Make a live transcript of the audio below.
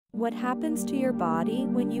What happens to your body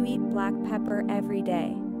when you eat black pepper every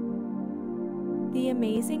day? The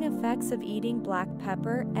amazing effects of eating black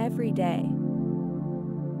pepper every day.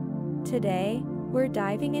 Today, we're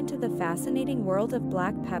diving into the fascinating world of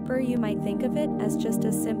black pepper. You might think of it as just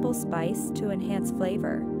a simple spice to enhance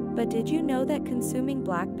flavor. But did you know that consuming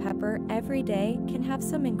black pepper every day can have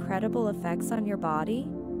some incredible effects on your body?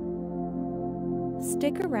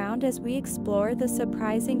 Stick around as we explore the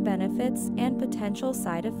surprising benefits and potential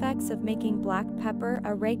side effects of making black pepper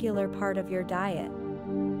a regular part of your diet.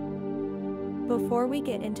 Before we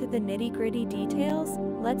get into the nitty-gritty details,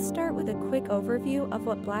 let's start with a quick overview of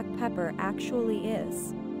what black pepper actually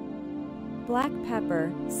is. Black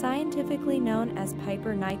pepper, scientifically known as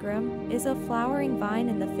Piper nigrum, is a flowering vine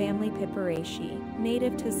in the family Piperaceae,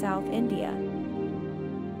 native to South India.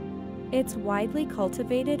 It's widely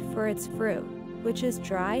cultivated for its fruit, which is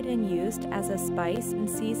dried and used as a spice and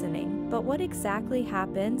seasoning. But what exactly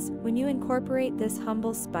happens when you incorporate this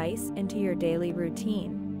humble spice into your daily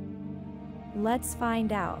routine? Let's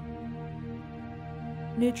find out.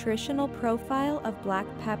 Nutritional profile of black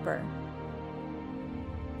pepper.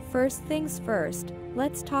 First things first,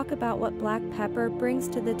 let's talk about what black pepper brings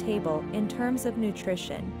to the table in terms of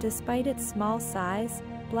nutrition. Despite its small size,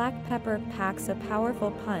 black pepper packs a powerful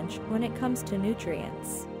punch when it comes to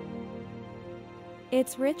nutrients.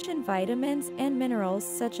 It's rich in vitamins and minerals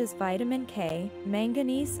such as vitamin K,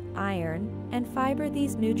 manganese, iron, and fiber.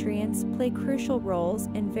 These nutrients play crucial roles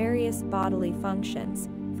in various bodily functions,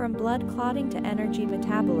 from blood clotting to energy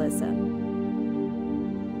metabolism.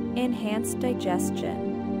 Enhanced digestion.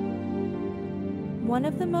 One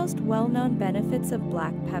of the most well-known benefits of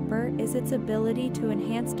black pepper is its ability to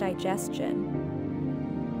enhance digestion.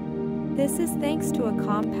 This is thanks to a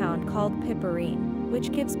compound called piperine,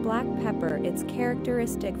 which gives black pepper its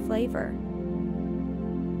characteristic flavor.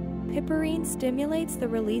 Piperine stimulates the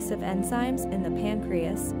release of enzymes in the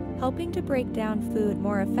pancreas, helping to break down food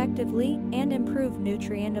more effectively and improve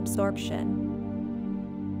nutrient absorption.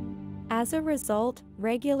 As a result,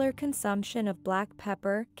 regular consumption of black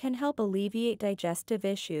pepper can help alleviate digestive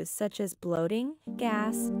issues such as bloating,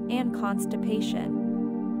 gas, and constipation.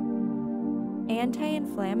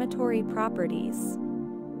 Anti-inflammatory properties.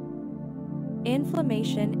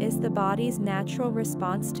 Inflammation is the body's natural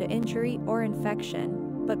response to injury or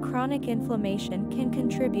infection, but chronic inflammation can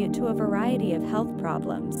contribute to a variety of health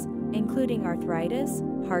problems, including arthritis,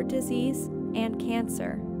 heart disease, and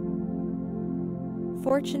cancer.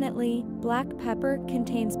 Fortunately, black pepper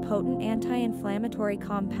contains potent anti-inflammatory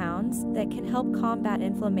compounds that can help combat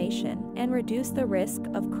inflammation and reduce the risk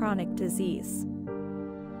of chronic disease.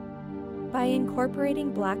 By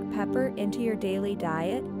incorporating black pepper into your daily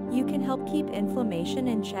diet, you can help keep inflammation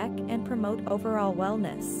in check and promote overall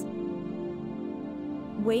wellness.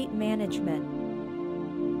 Weight management.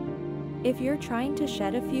 If you're trying to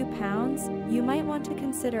shed a few pounds, you might want to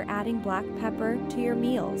consider adding black pepper to your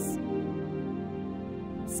meals.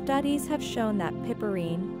 Studies have shown that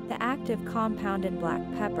piperine, the active compound in black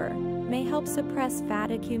pepper, may help suppress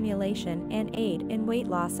fat accumulation and aid in weight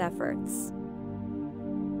loss efforts.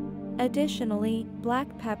 Additionally, black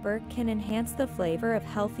pepper can enhance the flavor of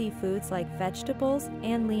healthy foods like vegetables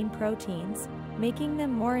and lean proteins, making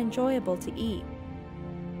them more enjoyable to eat.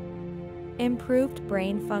 Improved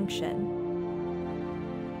brain function.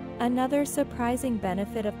 Another surprising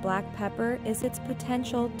benefit of black pepper is its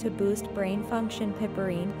potential to boost brain function.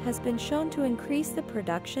 Piperine has been shown to increase the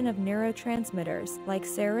production of neurotransmitters like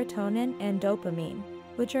serotonin and dopamine,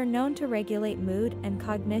 which are known to regulate mood and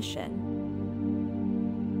cognition.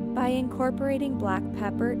 By incorporating black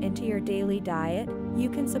pepper into your daily diet, you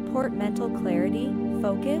can support mental clarity,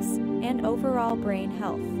 focus, and overall brain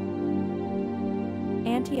health.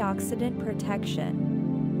 Antioxidant protection.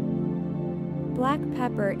 Black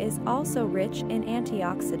pepper is also rich in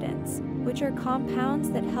antioxidants, which are compounds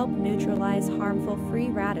that help neutralize harmful free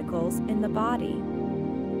radicals in the body.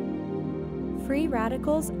 Free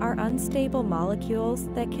radicals are unstable molecules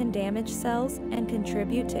that can damage cells and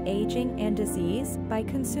contribute to aging and disease. By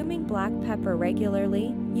consuming black pepper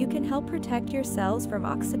regularly, you can help protect your cells from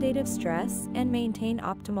oxidative stress and maintain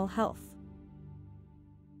optimal health.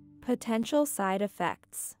 Potential side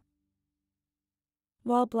effects.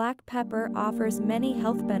 While black pepper offers many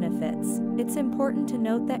health benefits, it's important to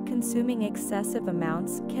note that consuming excessive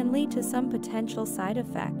amounts can lead to some potential side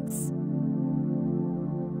effects.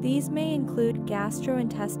 These may include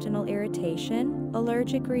gastrointestinal irritation,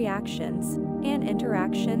 allergic reactions, and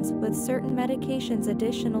interactions with certain medications.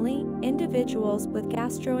 Additionally, individuals with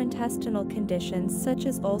gastrointestinal conditions such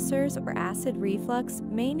as ulcers or acid reflux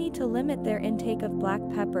may need to limit their intake of black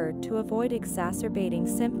pepper to avoid exacerbating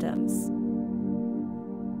symptoms.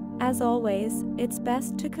 As always, it's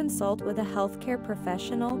best to consult with a healthcare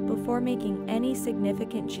professional before making any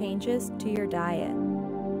significant changes to your diet.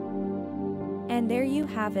 And there you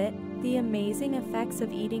have it, the amazing effects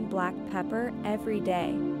of eating black pepper every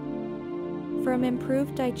day. From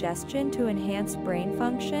improved digestion to enhanced brain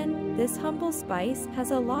function, this humble spice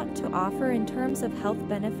has a lot to offer in terms of health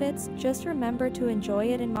benefits. Just remember to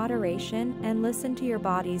enjoy it in moderation and listen to your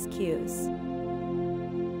body's cues.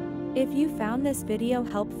 If you found this video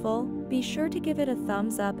helpful, be sure to give it a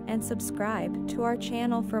thumbs up and subscribe to our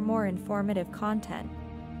channel for more informative content.